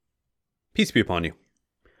Peace be upon you.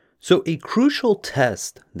 So, a crucial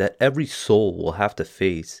test that every soul will have to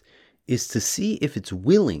face is to see if it's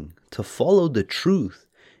willing to follow the truth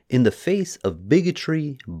in the face of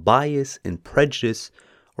bigotry, bias, and prejudice,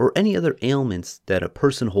 or any other ailments that a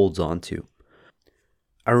person holds on to.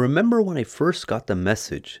 I remember when I first got the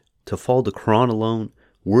message to follow the Quran alone,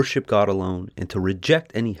 worship God alone, and to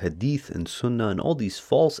reject any hadith and sunnah and all these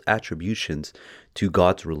false attributions to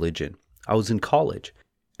God's religion. I was in college.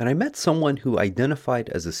 And I met someone who identified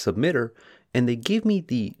as a submitter, and they gave me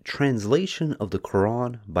the translation of the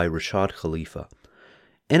Quran by Rashad Khalifa.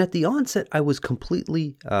 And at the onset, I was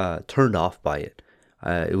completely turned off by it.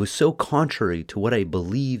 It was so contrary to what I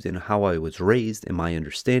believed and how I was raised and my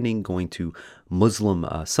understanding, going to Muslim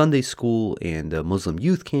Sunday school and Muslim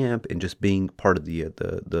youth camp and just being part of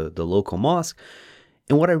the local mosque.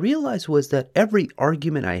 And what I realized was that every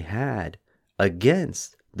argument I had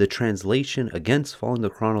against the translation, against following the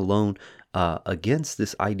Quran alone, against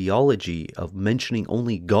this ideology of mentioning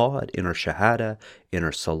only God in our Shahada, in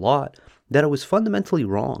our Salat, that I was fundamentally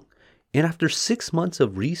wrong. And after 6 months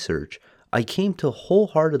of research, I came to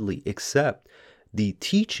wholeheartedly accept the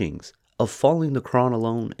teachings of following the Quran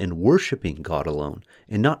alone and worshiping God alone,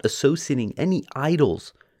 and not associating any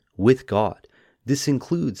idols with God. This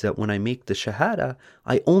includes that when I make the Shahada,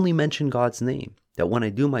 I only mention God's name. That when I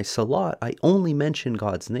do my salat, I only mention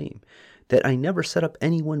God's name. That I never set up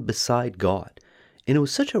anyone beside God. And it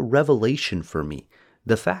was such a revelation for me.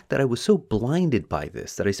 The fact that I was so blinded by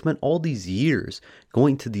this, that I spent all these years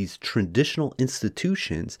going to these traditional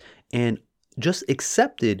institutions and just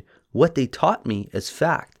accepted what they taught me as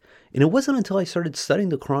fact. And it wasn't until I started studying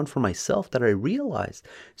the Quran for myself that I realized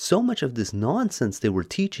so much of this nonsense they were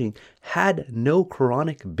teaching had no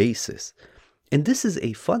Quranic basis. And this is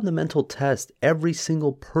a fundamental test every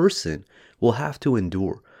single person will have to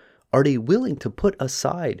endure. Are they willing to put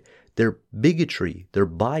aside their bigotry, their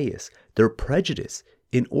bias, their prejudice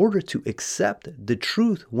in order to accept the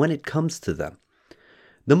truth when it comes to them?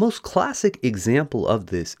 The most classic example of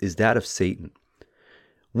this is that of Satan.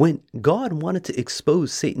 When God wanted to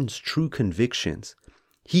expose Satan's true convictions,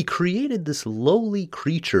 he created this lowly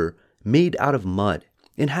creature made out of mud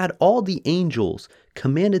and had all the angels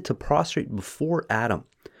commanded to prostrate before Adam.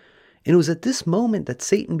 And it was at this moment that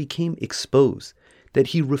Satan became exposed, that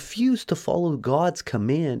he refused to follow God's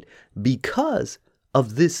command because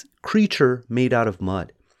of this creature made out of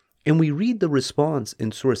mud. And we read the response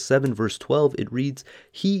in Surah 7 verse 12. It reads,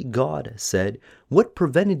 "He, God, said, 'What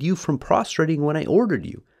prevented you from prostrating when I ordered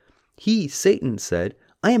you?' He, Satan, said,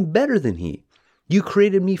 'I am better than he. You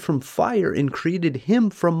created me from fire and created him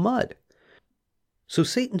from mud.'" So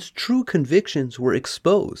Satan's true convictions were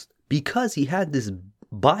exposed because he had this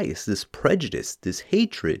bias, this prejudice, this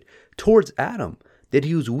hatred towards Adam, that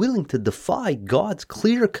he was willing to defy God's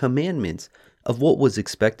clear commandments of what was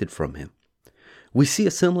expected from him. We see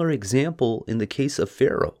a similar example in the case of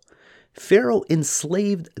Pharaoh. Pharaoh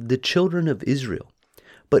enslaved the children of Israel.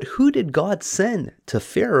 But who did God send to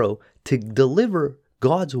Pharaoh to deliver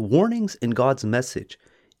God's warnings and God's message?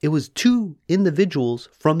 It was two individuals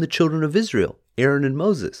from the children of Israel, Aaron and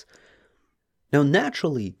Moses. Now,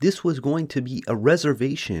 naturally, this was going to be a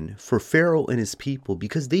reservation for Pharaoh and his people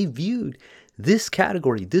because they viewed this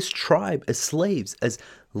category, this tribe, as slaves, as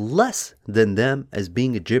less than them as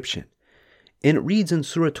being Egyptian. And it reads in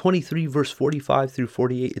Surah 23, verse 45 through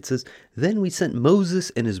 48, it says, "Then we sent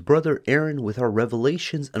Moses and his brother Aaron with our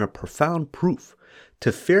revelations and a profound proof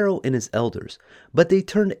to Pharaoh and his elders. But they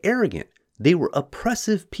turned arrogant. They were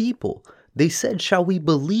oppressive people. They said, 'Shall we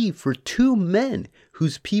believe for two men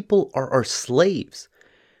whose people are our slaves?'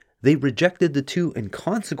 They rejected the two, and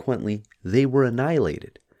consequently, they were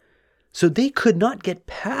annihilated." So they could not get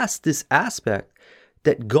past this aspect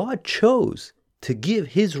that God chose to give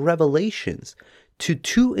his revelations to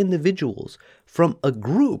two individuals from a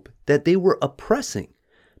group that they were oppressing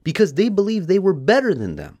because they believed they were better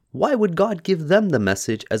than them. Why would God give them the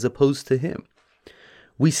message as opposed to him?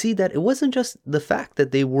 We see that it wasn't just the fact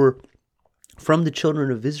that they were from the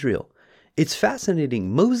children of Israel. It's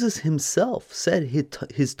fascinating. Moses himself said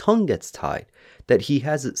his tongue gets tied, that he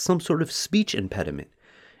has some sort of speech impediment.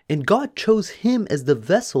 And God chose him as the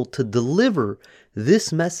vessel to deliver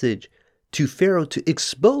this message to Pharaoh, to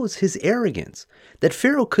expose his arrogance, that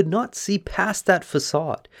Pharaoh could not see past that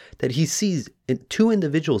facade, that he sees two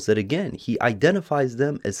individuals that, again, he identifies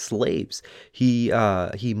them as slaves. He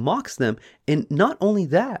mocks them. And not only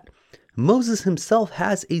that, Moses himself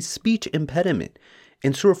has a speech impediment.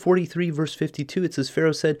 In Surah 43, verse 52, it says,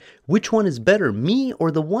 Pharaoh said, "Which one is better, me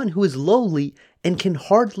or the one who is lowly and can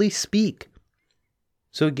hardly speak?"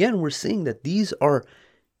 So again, we're seeing that these are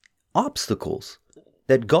obstacles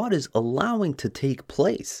that God is allowing to take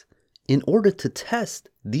place in order to test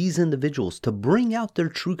these individuals, to bring out their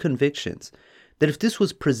true convictions. That if this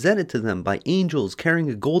was presented to them by angels carrying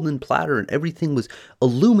a golden platter and everything was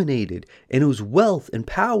illuminated and it was wealth and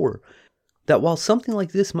power, that while something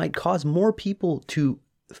like this might cause more people to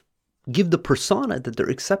give the persona that they're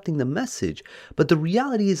accepting the message, but the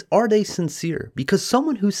reality is, are they sincere? Because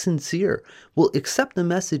someone who's sincere will accept the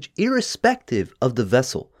message irrespective of the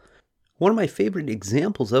vessel. One of my favorite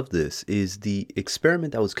examples of this is the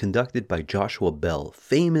experiment that was conducted by Joshua Bell,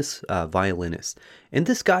 famous violinist. And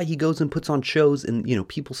this guy, he goes and puts on shows, and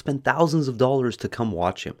people spend thousands of dollars to come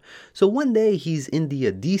watch him. So one day he's in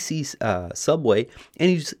the DC subway,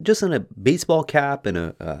 and he's just in a baseball cap and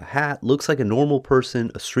a hat, looks like a normal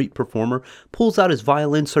person, a street performer, pulls out his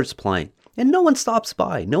violin, starts playing. And no one stops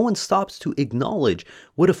by. No one stops to acknowledge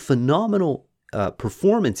what a phenomenal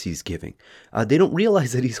performance he's giving. They don't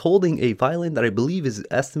realize that he's holding a violin that I believe is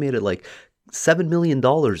estimated like $7 million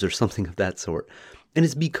or something of that sort. And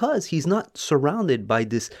it's because he's not surrounded by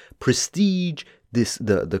this prestige,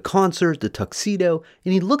 the concert, the tuxedo,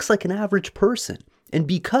 and he looks like an average person. And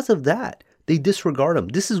because of that, they disregard him.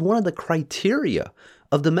 This is one of the criteria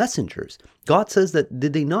of the messengers. God says that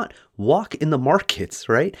did they not walk in the markets,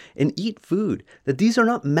 right, and eat food? That these are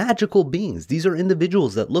not magical beings. These are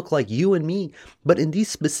individuals that look like you and me. But in these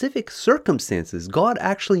specific circumstances, God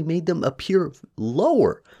actually made them appear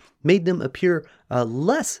lower, made them appear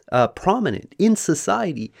less prominent in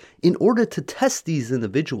society in order to test these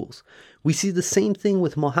individuals. We see the same thing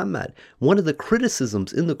with Muhammad. One of the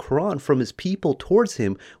criticisms in the Quran from his people towards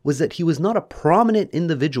him was that he was not a prominent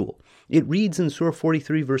individual. It reads in Surah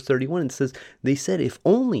 43 verse 31, it says, they said, if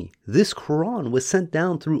only this Quran was sent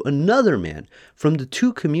down through another man from the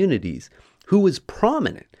two communities who was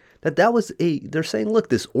prominent. They're saying, look,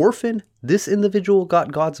 this orphan, this individual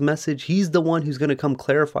got God's message. He's the one who's going to come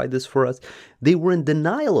clarify this for us. They were in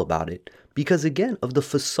denial about it because, again, of the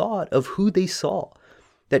facade of who they saw,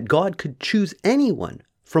 that God could choose anyone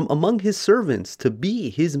from among his servants to be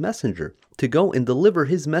his messenger, to go and deliver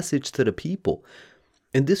his message to the people.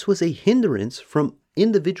 And this was a hindrance from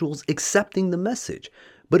individuals accepting the message.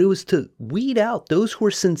 But it was to weed out those who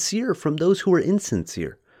were sincere from those who were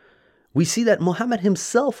insincere. We see that Muhammad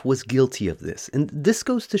himself was guilty of this. And this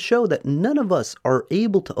goes to show that none of us are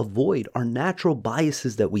able to avoid our natural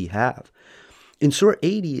biases that we have. In Surah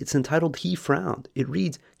 80, it's entitled, He Frowned. It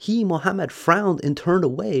reads, He, Muhammad, frowned and turned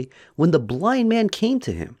away when the blind man came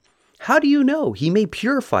to him. How do you know? He may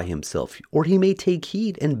purify himself, or he may take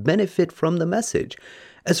heed and benefit from the message.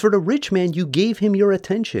 As for the rich man, you gave him your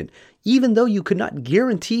attention, even though you could not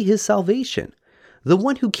guarantee his salvation. The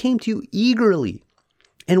one who came to you eagerly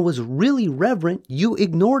and was really reverent, you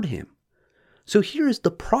ignored him. So here is the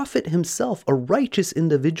prophet himself, a righteous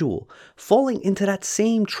individual, falling into that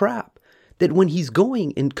same trap. That when he's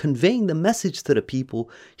going and conveying the message to the people,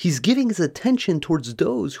 he's giving his attention towards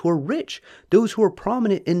those who are rich, those who are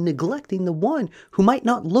prominent, and neglecting the one who might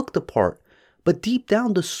not look the part. But deep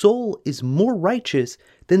down, the soul is more righteous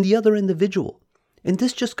than the other individual. And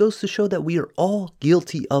this just goes to show that we are all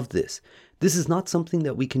guilty of this. This is not something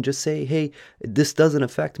that we can just say, hey, this doesn't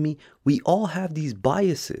affect me. We all have these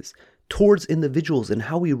biases towards individuals and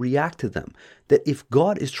how we react to them. That if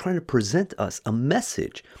God is trying to present us a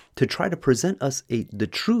message, to try to present us the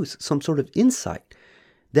truth, some sort of insight,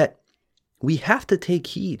 that we have to take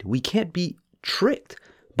heed. We can't be tricked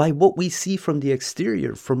by what we see from the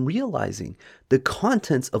exterior, from realizing the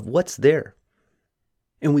contents of what's there.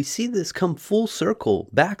 And we see this come full circle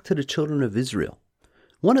back to the children of Israel.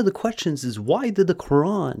 One of the questions is, why did the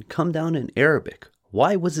Quran come down in Arabic?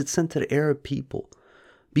 Why was it sent to the Arab people?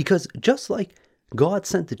 Because just like God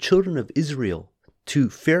sent the children of Israel to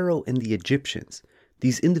Pharaoh and the Egyptians,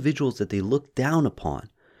 these individuals that they looked down upon,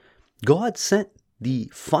 God sent the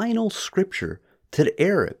final scripture to the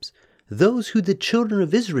Arabs, those who the children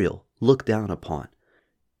of Israel looked down upon.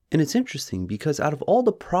 And it's interesting because out of all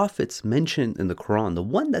the prophets mentioned in the Quran, the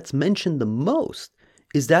one that's mentioned the most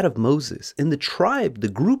is that of Moses. And the tribe, the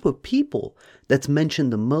group of people that's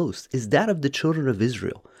mentioned the most is that of the children of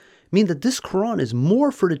Israel. Mean that this Quran is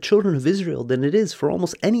more for the children of Israel than it is for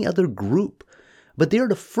almost any other group. But they are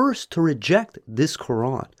the first to reject this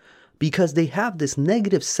Quran because they have this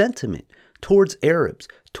negative sentiment towards Arabs,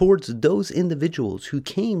 towards those individuals who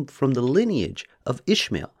came from the lineage of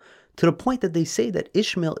Ishmael, to the point that they say that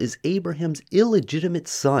Ishmael is Abraham's illegitimate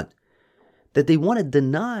son, that they want to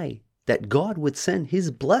deny that God would send his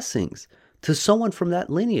blessings to someone from that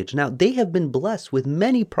lineage. Now, they have been blessed with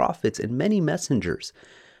many prophets and many messengers,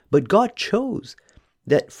 but God chose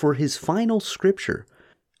that for his final scripture,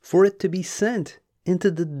 for it to be sent into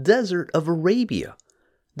the desert of Arabia,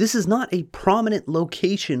 This is not a prominent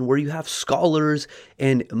location where you have scholars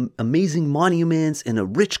and amazing monuments and a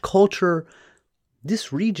rich culture.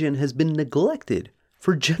 This region has been neglected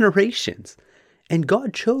for generations. And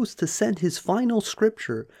God chose to send his final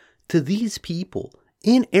scripture to these people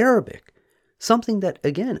in Arabic. Something that,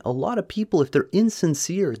 again, a lot of people, if they're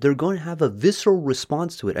insincere, they're going to have a visceral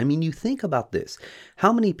response to it. I mean, you think about this.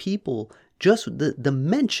 How many people, just the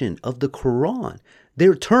mention of the Quran,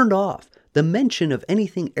 they're turned off. The mention of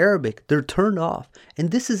anything Arabic, they're turned off.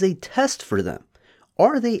 And this is a test for them.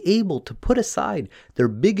 Are they able to put aside their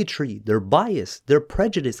bigotry, their bias, their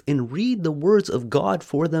prejudice, and read the words of God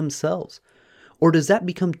for themselves? Or does that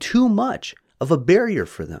become too much of a barrier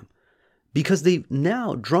for them? Because they've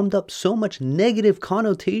now drummed up so much negative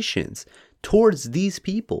connotations towards these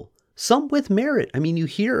people, some with merit. I mean, you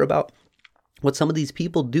hear about what some of these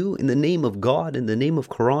people do in the name of God, in the name of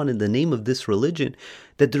Quran, in the name of this religion,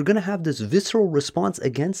 that they're going to have this visceral response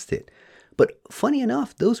against it. But funny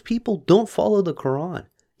enough, those people don't follow the Quran.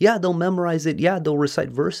 Yeah, they'll memorize it. Yeah, they'll recite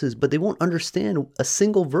verses, but they won't understand a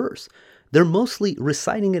single verse. They're mostly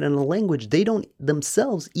reciting it in a language they don't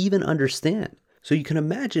themselves even understand. So you can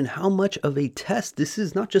imagine how much of a test this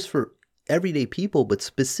is, not just for everyday people, but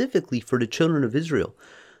specifically for the children of Israel,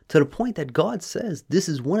 to the point that God says this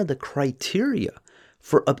is one of the criteria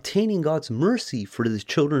for obtaining God's mercy for the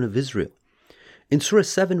children of Israel. In Surah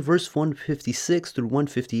 7, verse 156 through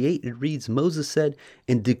 158, it reads, Moses said,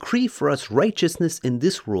 "And decree for us righteousness in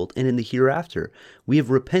this world and in the hereafter. We have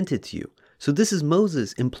repented to you." So this is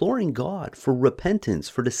Moses imploring God for repentance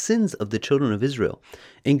for the sins of the children of Israel.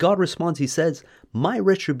 And God responds, he says, "My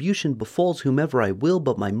retribution befalls whomever I will,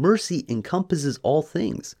 but my mercy encompasses all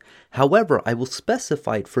things. However, I will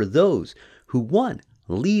specify it for those who, 1,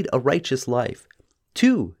 lead a righteous life,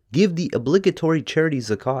 2, give the obligatory charity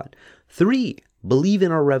zakat, 3, believe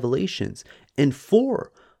in our revelations, and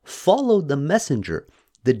 4, follow the messenger,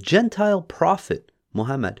 the Gentile prophet,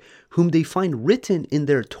 Muhammad, whom they find written in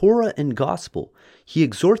their Torah and Gospel. He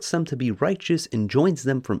exhorts them to be righteous, enjoins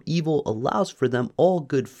them from evil, allows for them all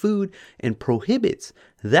good food, and prohibits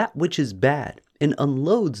that which is bad, and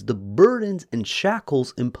unloads the burdens and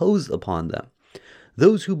shackles imposed upon them.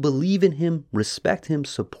 Those who believe in him, respect him,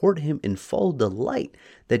 support him, and follow the light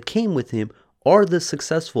that came with him are the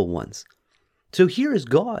successful ones." So here is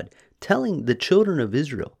God telling the children of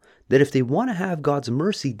Israel that if they want to have God's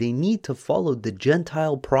mercy, they need to follow the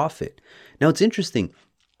Gentile prophet. Now it's interesting.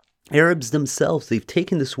 Arabs themselves, they've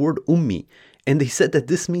taken this word ummi, and they said that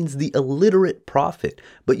this means the illiterate prophet.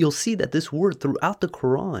 But you'll see that this word throughout the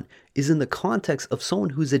Quran is in the context of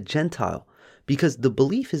someone who's a Gentile. Because the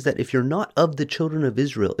belief is that if you're not of the children of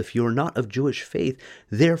Israel, if you're not of Jewish faith,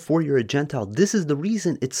 therefore you're a Gentile. This is the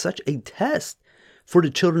reason it's such a test for the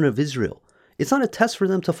children of Israel. It's not a test for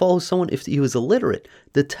them to follow someone if he was illiterate.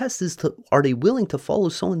 The test is, are they willing to follow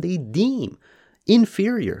someone they deem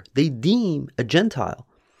inferior, they deem a Gentile?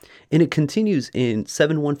 And it continues in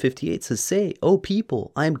 7:158, says, "Say, O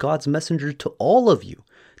people, I am God's messenger to all of you.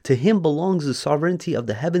 To him belongs the sovereignty of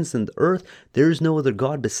the heavens and the earth. There is no other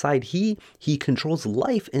God beside he. He controls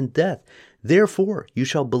life and death. Therefore, you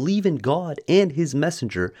shall believe in God and his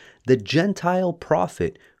messenger, the Gentile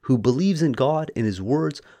prophet, who believes in God and his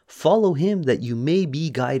words. Follow him that you may be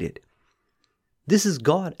guided." This is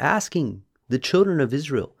God asking the children of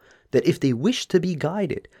Israel that if they wish to be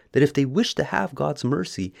guided, that if they wish to have God's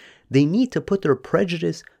mercy, they need to put their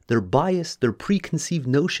prejudice, their bias, their preconceived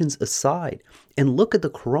notions aside and look at the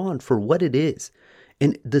Quran for what it is.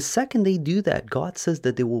 And the second they do that, God says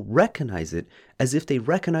that they will recognize it as if they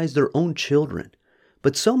recognize their own children.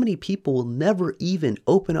 But so many people will never even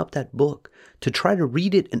open up that book to try to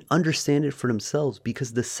read it and understand it for themselves,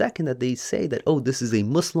 because the second that they say that, oh, this is a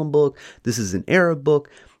Muslim book, this is an Arab book,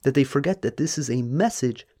 that they forget that this is a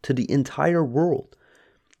message to the entire world.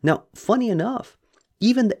 Now, funny enough,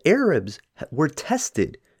 even the Arabs were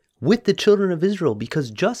tested with the children of Israel,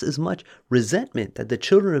 because just as much resentment that the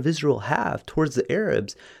children of Israel have towards the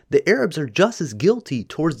Arabs are just as guilty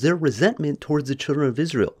towards their resentment towards the children of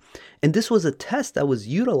Israel. And this was a test that was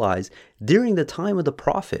utilized during the time of the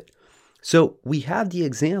prophet. So we have the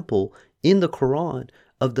example in the Quran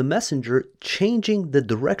of the messenger changing the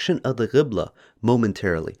direction of the Qibla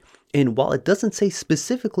momentarily. And while it doesn't say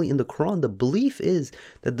specifically in the Quran, the belief is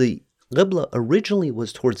that the Qibla originally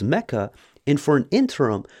was towards Mecca, and for an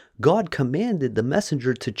interim, God commanded the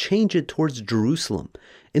messenger to change it towards Jerusalem.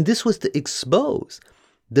 And this was to expose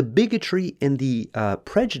the bigotry and the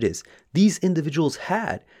prejudice these individuals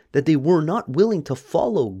had, that they were not willing to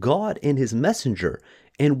follow God and his messenger.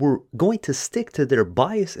 and were going to stick to their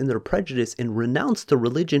bias and their prejudice and renounce the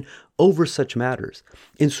religion over such matters.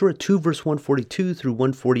 In Surah 2 verse 142 through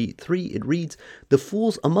 143 it reads, "The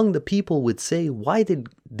fools among the people would say, why did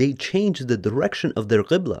they change the direction of their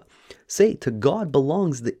qibla? Say, to God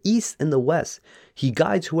belongs the east and the west. He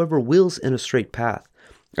guides whoever wills in a straight path."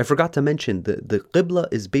 I forgot to mention, the qibla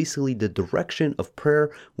is basically the direction of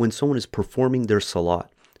prayer when someone is performing their salat.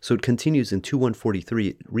 So it continues in 2:143.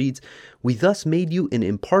 It reads, "We thus made you an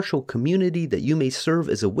impartial community that you may serve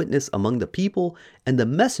as a witness among the people, and the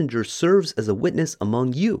messenger serves as a witness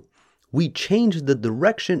among you. We changed the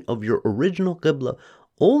direction of your original qibla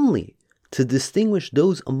only to distinguish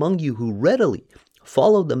those among you who readily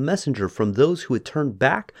followed the messenger from those who had turned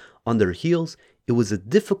back on their heels. It was a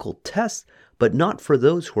difficult test, but not for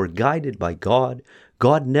those who are guided by God.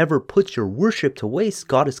 God never puts your worship to waste.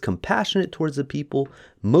 God is compassionate towards the people,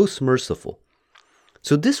 most merciful."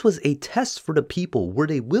 So this was a test for the people. Were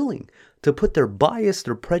they willing to put their bias,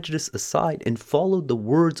 their prejudice aside and follow the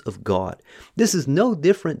words of God? This is no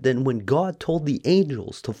different than when God told the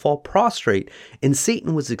angels to fall prostrate and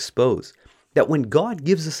Satan was exposed. That when God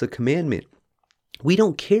gives us a commandment, we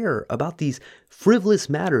don't care about these frivolous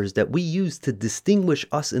matters that we use to distinguish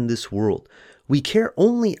us in this world. We care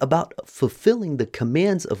only about fulfilling the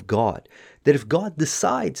commands of God. That if God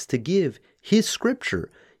decides to give His scripture,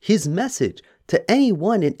 His message to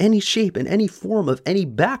anyone in any shape, in any form, of any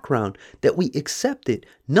background, that we accept it,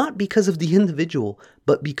 not because of the individual,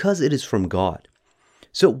 but because it is from God.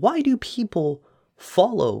 So why do people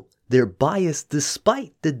follow their bias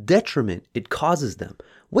despite the detriment it causes them?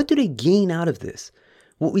 What do they gain out of this?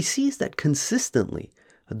 What we see is that consistently,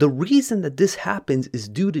 the reason that this happens is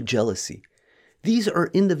due to jealousy. These are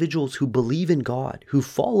individuals who believe in God, who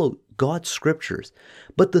follow God's scriptures.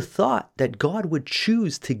 But the thought that God would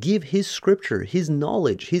choose to give His scripture, His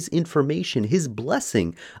knowledge, His information, His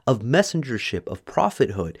blessing of messengership, of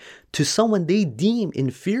prophethood to someone they deem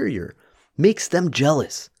inferior makes them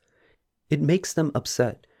jealous. It makes them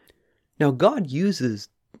upset. Now, God uses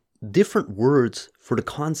different words for the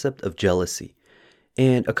concept of jealousy.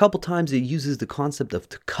 And a couple times it uses the concept of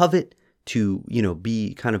to covet, to,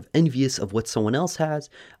 be kind of envious of what someone else has.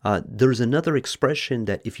 There's another expression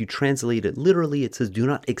that if you translate it literally, it says, do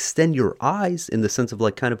not extend your eyes, in the sense of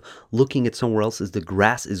like kind of looking at somewhere else as the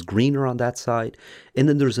grass is greener on that side. And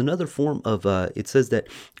then there's another form of, it says that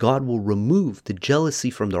God will remove the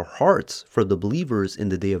jealousy from their hearts for the believers in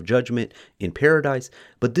the day of judgment in paradise.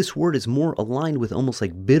 But this word is more aligned with almost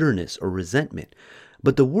like bitterness or resentment.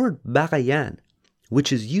 But the word bagayan,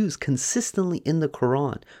 which is used consistently in the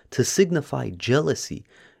Quran to signify jealousy,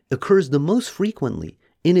 occurs the most frequently,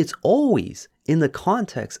 and it's always in the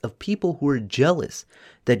context of people who are jealous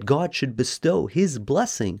that God should bestow His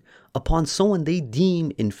blessing upon someone they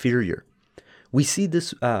deem inferior. We see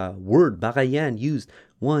this word, bagayan, used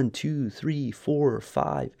 1, 2, 3, 4,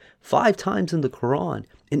 5 times in the Quran,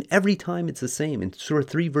 and every time it's the same. In Surah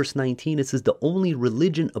 3 verse 19, it says the only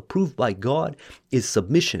religion approved by God is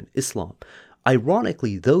submission, Islam.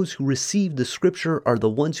 Ironically, those who receive the scripture are the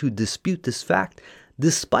ones who dispute this fact,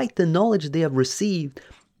 despite the knowledge they have received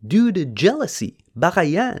due to jealousy,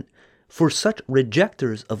 bagayan. For such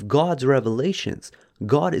rejectors of God's revelations,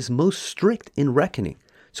 God is most strict in reckoning.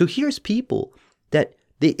 So here's people that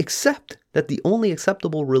they accept that the only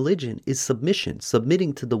acceptable religion is submission,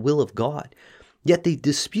 submitting to the will of God. Yet they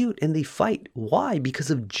dispute and they fight. Why?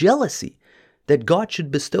 Because of jealousy, that God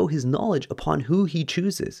should bestow His knowledge upon who He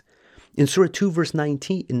chooses. In Surah 2 verse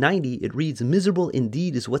 90, it reads, "Miserable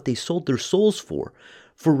indeed is what they sold their souls for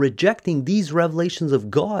rejecting these revelations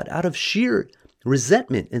of God out of sheer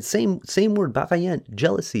resentment." And same word, bagayan,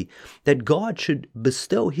 jealousy, that God should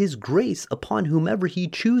bestow His grace upon whomever He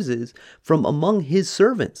chooses from among His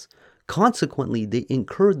servants. Consequently, they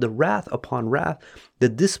incurred the wrath upon wrath. The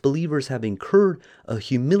disbelievers have incurred a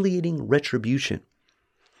humiliating retribution.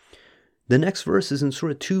 The next verse is in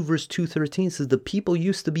Surah 2 verse 213. It says, "The people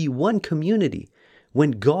used to be one community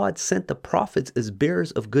when God sent the prophets as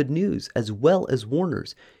bearers of good news as well as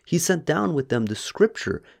warners. He sent down with them the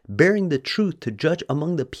scripture, bearing the truth to judge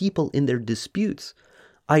among the people in their disputes."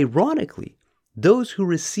 Ironically, those who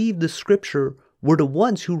received the scripture were the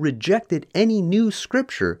ones who rejected any new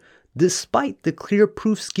scripture despite the clear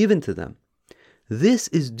proofs given to them. This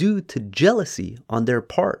is due to jealousy on their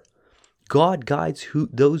part. God guides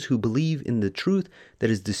those who believe in the truth that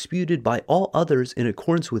is disputed by all others in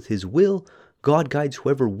accordance with His will. God guides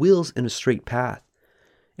whoever wills in a straight path.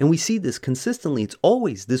 And we see this consistently. It's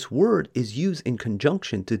always, this word is used in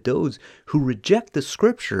conjunction to those who reject the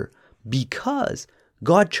scripture because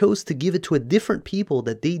God chose to give it to a different people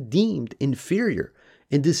that they deemed inferior.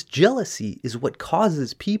 And this jealousy is what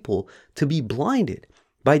causes people to be blinded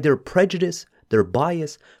by their prejudice, their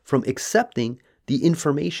bias from accepting the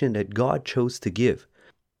information that God chose to give.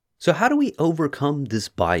 So how do we overcome this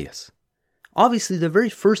bias? Obviously, the very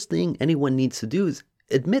first thing anyone needs to do is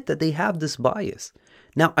admit that they have this bias.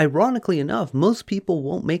 Now, ironically enough, most people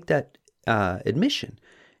won't make that admission.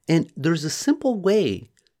 And there's a simple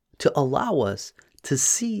way to allow us to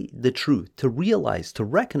see the truth, to realize, to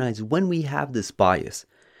recognize when we have this bias.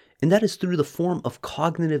 And that is through the form of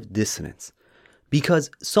cognitive dissonance.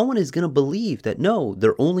 Because someone is going to believe that no,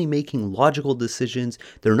 they're only making logical decisions,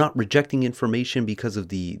 they're not rejecting information because of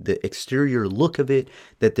the exterior look of it,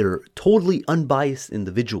 that they're totally unbiased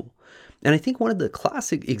individual. And I think one of the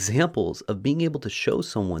classic examples of being able to show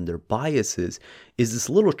someone their biases is this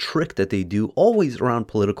little trick that they do always around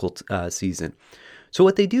political season. So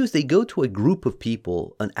what they do is they go to a group of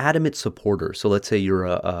people, an adamant supporter. So let's say you're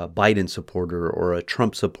a Biden supporter or a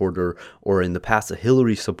Trump supporter or in the past a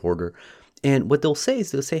Hillary supporter. And what they'll say is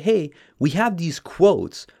they'll say, hey, we have these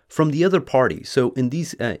quotes from the other party. So in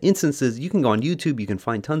these instances, you can go on YouTube, you can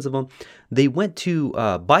find tons of them. They went to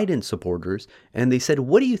Biden supporters and they said,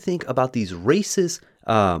 what do you think about these racist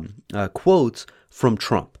quotes from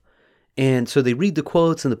Trump? And so they read the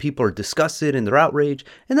quotes and the people are disgusted and they're outraged.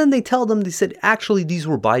 And then they tell them, they said, actually, these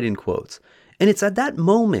were Biden quotes. And it's at that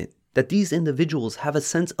moment that these individuals have a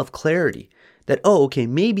sense of clarity that, oh, okay,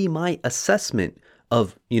 maybe my assessment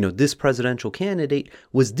of, this presidential candidate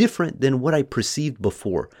was different than what I perceived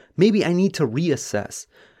before. Maybe I need to reassess.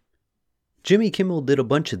 Jimmy Kimmel did a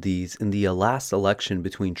bunch of these in the last election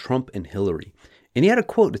between Trump and Hillary. And he had a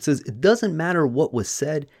quote. It says, it doesn't matter what was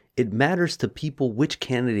said. It matters to people which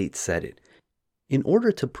candidate said it. In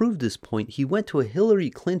order to prove this point, he went to a Hillary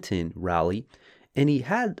Clinton rally and he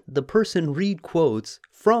had the person read quotes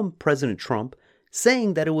from President Trump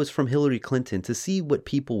saying that it was from Hillary Clinton to see what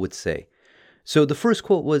people would say. So the first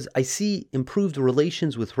quote was, I see improved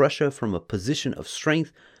relations with Russia from a position of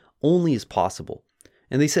strength only as possible.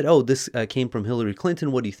 And they said, oh, this came from Hillary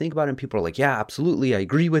Clinton. What do you think about it? And people are like, yeah, absolutely. I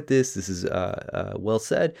agree with this. This is well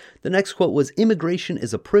said. The next quote was, immigration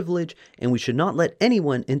is a privilege and we should not let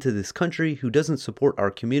anyone into this country who doesn't support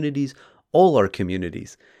our communities, all our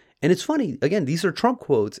communities. And it's funny, again, these are Trump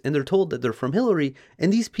quotes and they're told that they're from Hillary.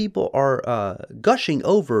 And these people are gushing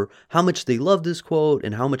over how much they love this quote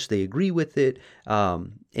and how much they agree with it.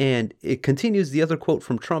 And it continues, the other quote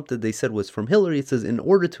from Trump that they said was from Hillary. It says, in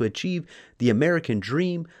order to achieve the American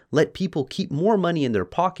dream, let people keep more money in their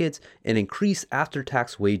pockets and increase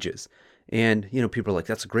after-tax wages. And, people are like,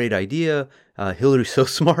 that's a great idea. Hillary's so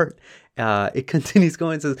smart. It continues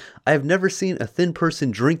going and says, I have never seen a thin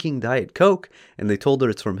person drinking Diet Coke. And they told her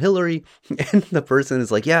it's from Hillary. And the person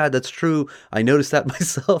is like, yeah, that's true. I noticed that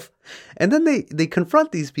myself. And then they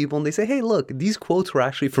confront these people and they say, hey, look, these quotes were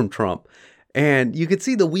actually from Trump. And you could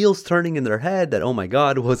see the wheels turning in their head that, oh my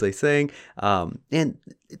God, what was I saying? And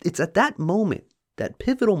it's at that moment, that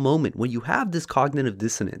pivotal moment when you have this cognitive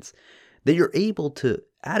dissonance, that you're able to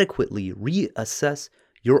adequately reassess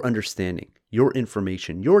your understanding, your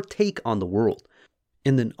information, your take on the world.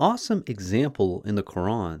 And an awesome example in the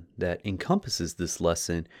Quran that encompasses this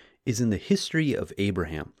lesson is in the history of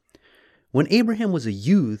Abraham. When Abraham was a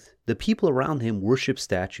youth, the people around him worshiped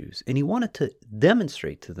statues, and he wanted to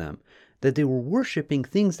demonstrate to them that they were worshiping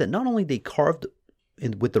things that not only they carved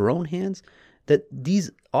with their own hands, that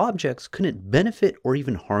these objects couldn't benefit or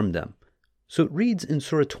even harm them. So it reads in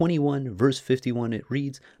Surah 21, verse 51, it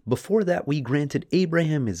reads, before that we granted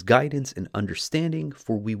Abraham his guidance and understanding,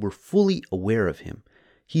 for we were fully aware of him.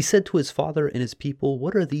 He said to his father and his people,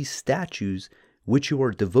 what are these statues which you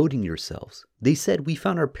are devoting yourselves? They said, we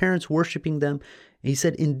found our parents worshiping them. And he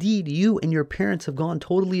said, indeed, you and your parents have gone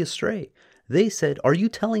totally astray. They said, are you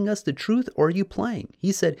telling us the truth or are you playing?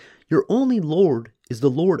 He said, your only Lord is the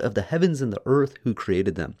Lord of the heavens and the earth who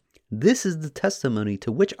created them. This is the testimony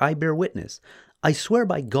to which I bear witness. I swear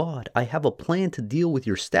by God, I have a plan to deal with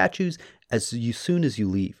your statues as soon as you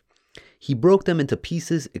leave. He broke them into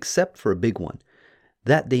pieces except for a big one,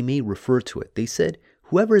 that they may refer to it. They said,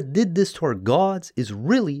 whoever did this to our gods is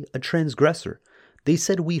really a transgressor. They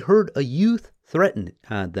said, we heard a youth threaten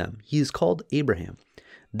them. He is called Abraham.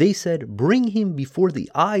 They said, bring him before the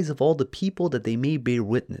eyes of all the people that they may bear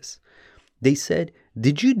witness. They said,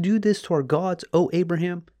 did you do this to our gods, O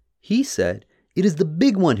Abraham? He said, it is the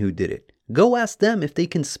big one who did it. Go ask them if they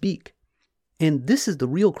can speak. And this is the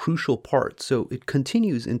real crucial part. So it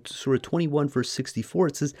continues in Surah 21, verse 64.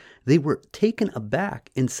 It says, they were taken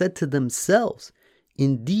aback and said to themselves,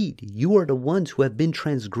 indeed, you are the ones who have been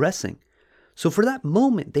transgressing. So for that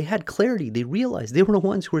moment, they had clarity. They realized they were the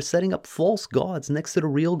ones who were setting up false gods next to the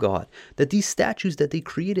real God. That these statues that they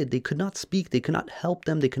created, they could not speak, they could not help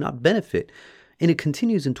them, they could not benefit. And it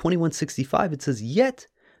continues in 2165. It says, "Yet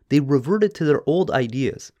they reverted to their old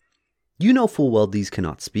ideas. You know full well these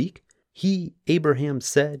cannot speak." He, Abraham,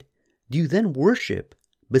 said, "Do you then worship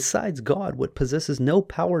besides God what possesses no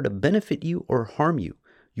power to benefit you or harm you?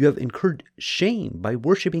 You have incurred shame by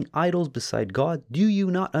worshiping idols beside God. Do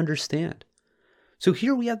you not understand?" So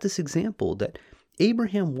here we have this example that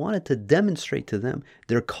Abraham wanted to demonstrate to them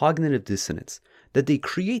their cognitive dissonance, that they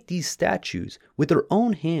create these statues with their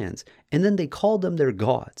own hands and then they call them their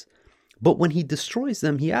gods. But when he destroys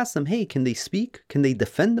them, he asks them, hey, can they speak? Can they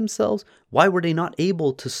defend themselves? Why were they not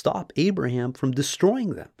able to stop Abraham from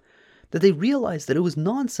destroying them? That they realized that it was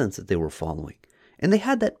nonsense that they were following. And they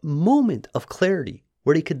had that moment of clarity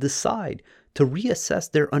where they could decide to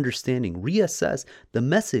reassess their understanding, reassess the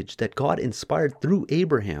message that God inspired through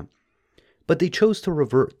Abraham. But they chose to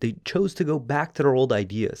revert. They chose to go back to their old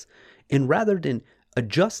ideas. And rather than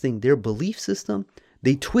adjusting their belief system,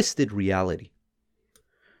 they twisted reality.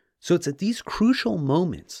 So it's at these crucial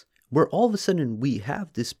moments where all of a sudden we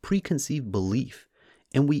have this preconceived belief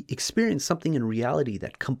and we experience something in reality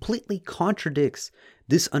that completely contradicts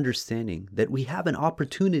this understanding, that we have an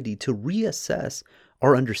opportunity to reassess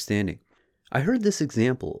our understanding. I heard this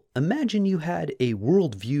example. Imagine you had a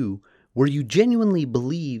worldview where you genuinely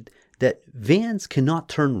believed that vans cannot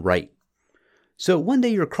turn right. So one day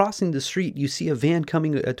you're crossing the street, you see a van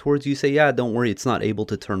coming towards you, you say, yeah, don't worry, it's not able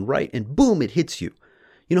to turn right, and boom, it hits you.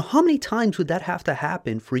 You know, how many times would that have to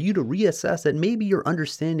happen for you to reassess that maybe your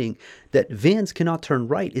understanding that vans cannot turn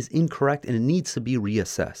right is incorrect and it needs to be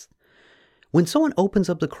reassessed? When someone opens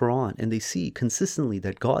up the Quran and they see consistently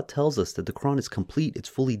that God tells us that the Quran is complete, it's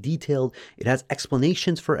fully detailed, it has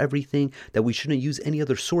explanations for everything, that we shouldn't use any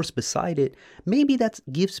other source beside it, maybe that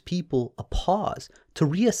gives people a pause to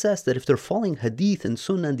reassess that if they're following Hadith and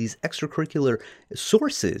Sunnah and these extracurricular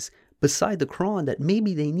sources beside the Quran, that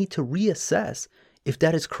maybe they need to reassess if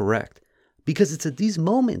that is correct. Because it's at these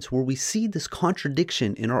moments where we see this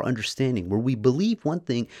contradiction in our understanding, where we believe one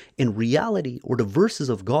thing in reality or the verses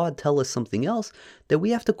of God tell us something else, that we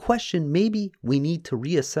have to question, maybe we need to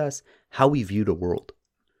reassess how we view the world.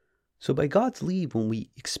 So by God's leave, when we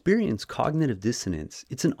experience cognitive dissonance,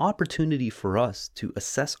 it's an opportunity for us to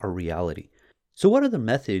assess our reality. So what other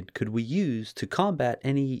method could we use to combat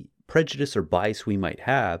any prejudice or bias we might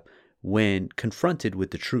have when confronted with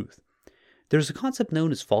the truth? There's a concept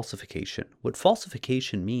known as falsification. What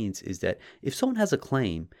falsification means is that if someone has a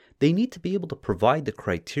claim, they need to be able to provide the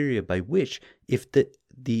criteria by which, if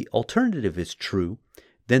the alternative is true,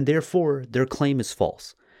 then therefore their claim is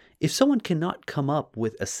false. If someone cannot come up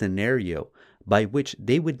with a scenario by which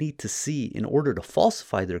they would need to see in order to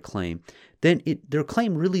falsify their claim, then their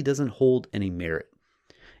claim really doesn't hold any merit.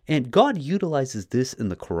 And God utilizes this in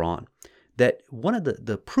the Quran. That one of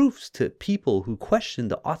the proofs to people who question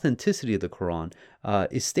the authenticity of the Quran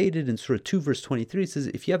is stated in Surah 2 verse 23. It says,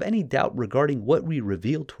 if you have any doubt regarding what we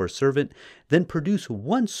revealed to our servant, then produce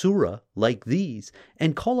one surah like these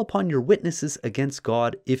and call upon your witnesses against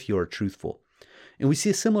God if you are truthful. And we see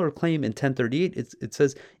a similar claim in 1038. It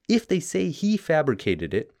says, if they say he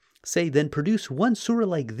fabricated it, say then produce one surah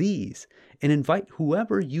like these and invite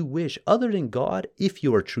whoever you wish other than God if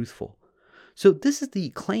you are truthful. So this is the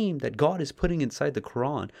claim that God is putting inside the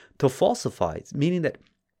Quran to falsify, meaning that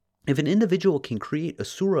if an individual can create a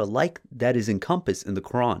surah like that is encompassed in the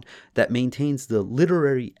Quran, that maintains the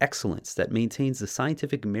literary excellence, that maintains the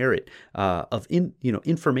scientific merit of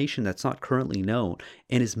information that's not currently known,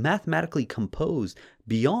 and is mathematically composed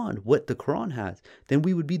beyond what the Quran has, then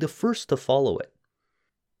we would be the first to follow it.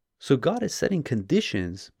 So God is setting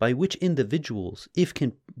conditions by which individuals, if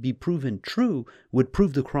can be proven true, would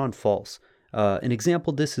prove the Quran false. An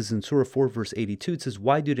example of this is in Surah 4 verse 82. It says,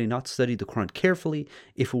 why do they not study the Quran carefully?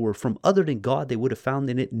 If it were from other than God, they would have found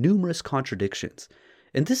in it numerous contradictions.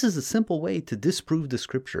 And this is a simple way to disprove the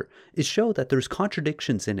scripture, is show that there's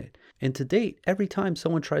contradictions in it. And to date, every time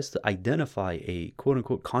someone tries to identify a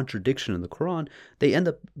quote-unquote contradiction in the Quran, they end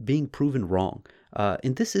up being proven wrong.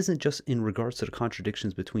 And this isn't just in regards to the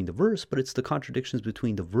contradictions between the verse, but it's the contradictions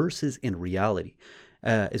between the verses and reality.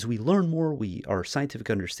 As we learn more, our scientific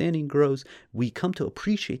understanding grows, we come to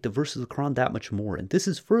appreciate the verses of the Quran that much more. And this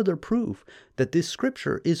is further proof that this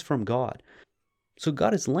scripture is from God. So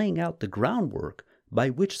God is laying out the groundwork by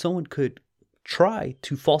which someone could try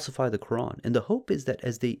to falsify the Quran. And the hope is that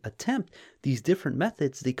as they attempt these different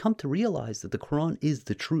methods, they come to realize that the Quran is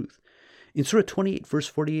the truth. In Surah 28, verse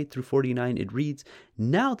 48 through 49, it reads,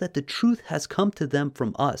 now that the truth has come to them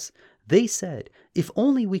from us, They said, if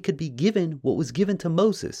only we could be given what was given to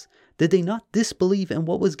Moses. Did they not disbelieve in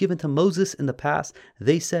what was given to Moses in the past?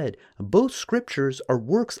 They said, both scriptures are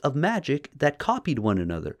works of magic that copied one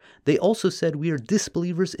another. They also said we are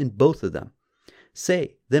disbelievers in both of them.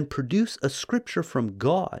 Say, then produce a scripture from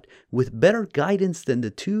God with better guidance than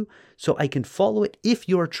the two, so I can follow it if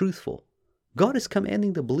you are truthful. God is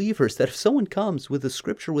commanding the believers that if someone comes with a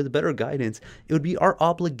scripture with better guidance, it would be our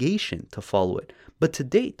obligation to follow it. But to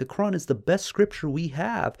date, the Quran is the best scripture we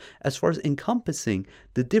have as far as encompassing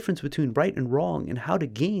the difference between right and wrong and how to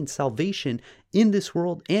gain salvation in this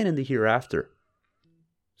world and in the hereafter.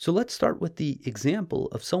 So let's start with the example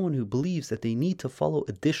of someone who believes that they need to follow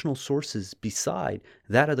additional sources beside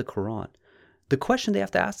that of the Quran. The question they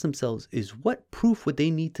have to ask themselves is, what proof would they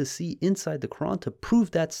need to see inside the Quran to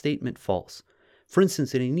prove that statement false? For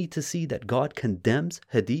instance, do they need to see that God condemns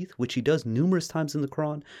hadith, which he does numerous times in the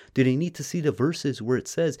Quran? Do they need to see the verses where it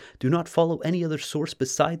says, do not follow any other source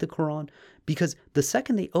beside the Quran? Because the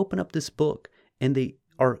second they open up this book and they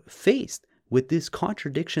are faced with this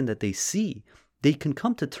contradiction that they see, they can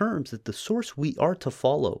come to terms that the source we are to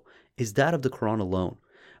follow is that of the Quran alone.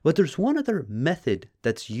 But there's one other method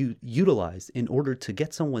that's utilized in order to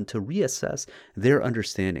get someone to reassess their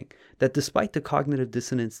understanding. That despite the cognitive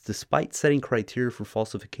dissonance, despite setting criteria for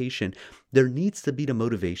falsification, there needs to be the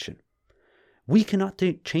motivation. We cannot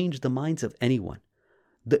change the minds of anyone.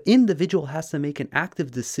 The individual has to make an active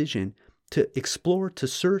decision to explore, to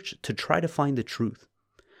search, to try to find the truth.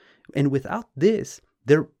 And without this,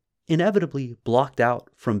 they're inevitably blocked out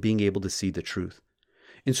from being able to see the truth.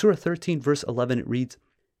 In Surah 13, verse 11, it reads,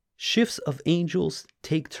 shifts of angels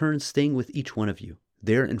take turns staying with each one of you.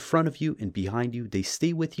 They're in front of you and behind you. They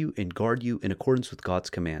stay with you and guard you in accordance with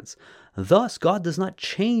God's commands. Thus, God does not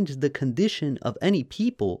change the condition of any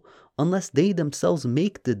people unless they themselves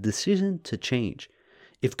make the decision to change.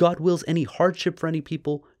 If God wills any hardship for any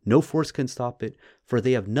people, no force can stop it, for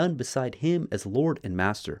they have none beside him as Lord and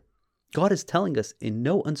Master. God is telling us in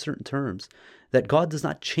no uncertain terms that God does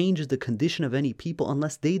not change the condition of any people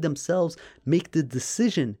unless they themselves make the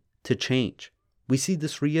decision to change. We see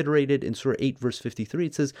this reiterated in Surah 8 verse 53.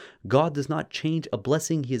 It says, God does not change a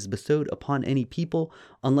blessing he has bestowed upon any people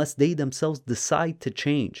unless they themselves decide to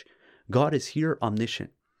change. God is here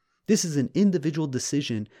omniscient. This is an individual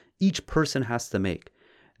decision each person has to make.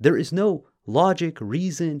 There is no logic,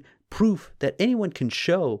 reason, proof that anyone can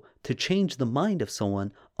show to change the mind of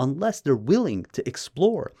someone unless they're willing to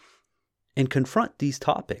explore and confront these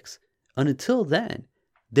topics. And until then,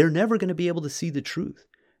 they're never going to be able to see the truth.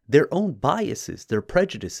 Their own biases, their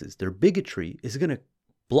prejudices, their bigotry is going to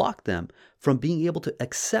block them from being able to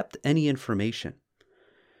accept any information.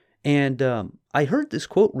 And I heard this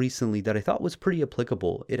quote recently that I thought was pretty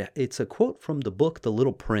applicable. It's a quote from the book The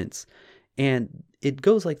Little Prince. And it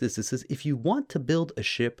goes like this. It says, if you want to build a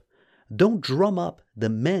ship, don't drum up the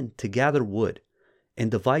men to gather wood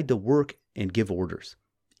and divide the work and give orders.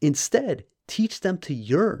 Instead, teach them to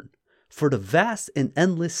yearn for the vast and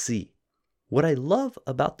endless sea. What I love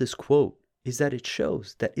about this quote is that it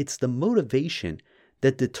shows that it's the motivation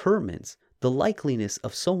that determines the likeliness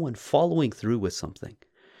of someone following through with something.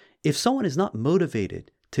 If someone is not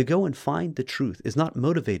motivated to go and find the truth, is not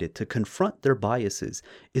motivated to confront their biases,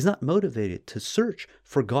 is not motivated to search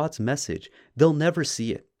for God's message, they'll never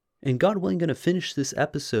see it. And God willing, going to finish this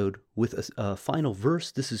episode with a final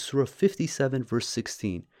verse. This is Surah 57, verse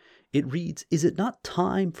 16. It reads, is it not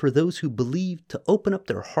time for those who believe to open up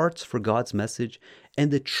their hearts for God's message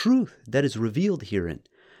and the truth that is revealed herein?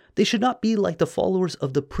 They should not be like the followers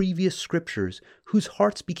of the previous scriptures, whose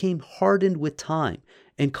hearts became hardened with time,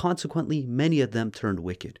 and consequently many of them turned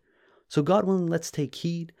wicked. So God willing, let's take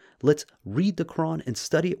heed. Let's read the Quran and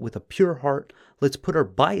study it with a pure heart. Let's put our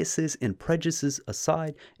biases and prejudices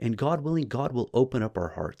aside, and God willing, God will open up our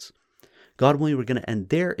hearts. God willing, we're going to end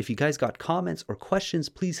there. If you guys got comments or questions,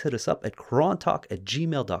 please hit us up at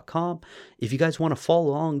qurantalk@gmail.com. If you guys want to follow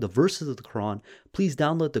along the verses of the Quran, please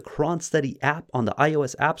download the Quran Study app on the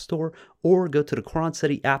iOS App Store or go to the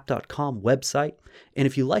QuranStudyApp.com website. And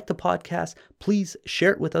if you like the podcast, please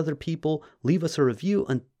share it with other people. Leave us a review.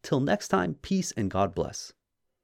 Until next time, peace and God bless.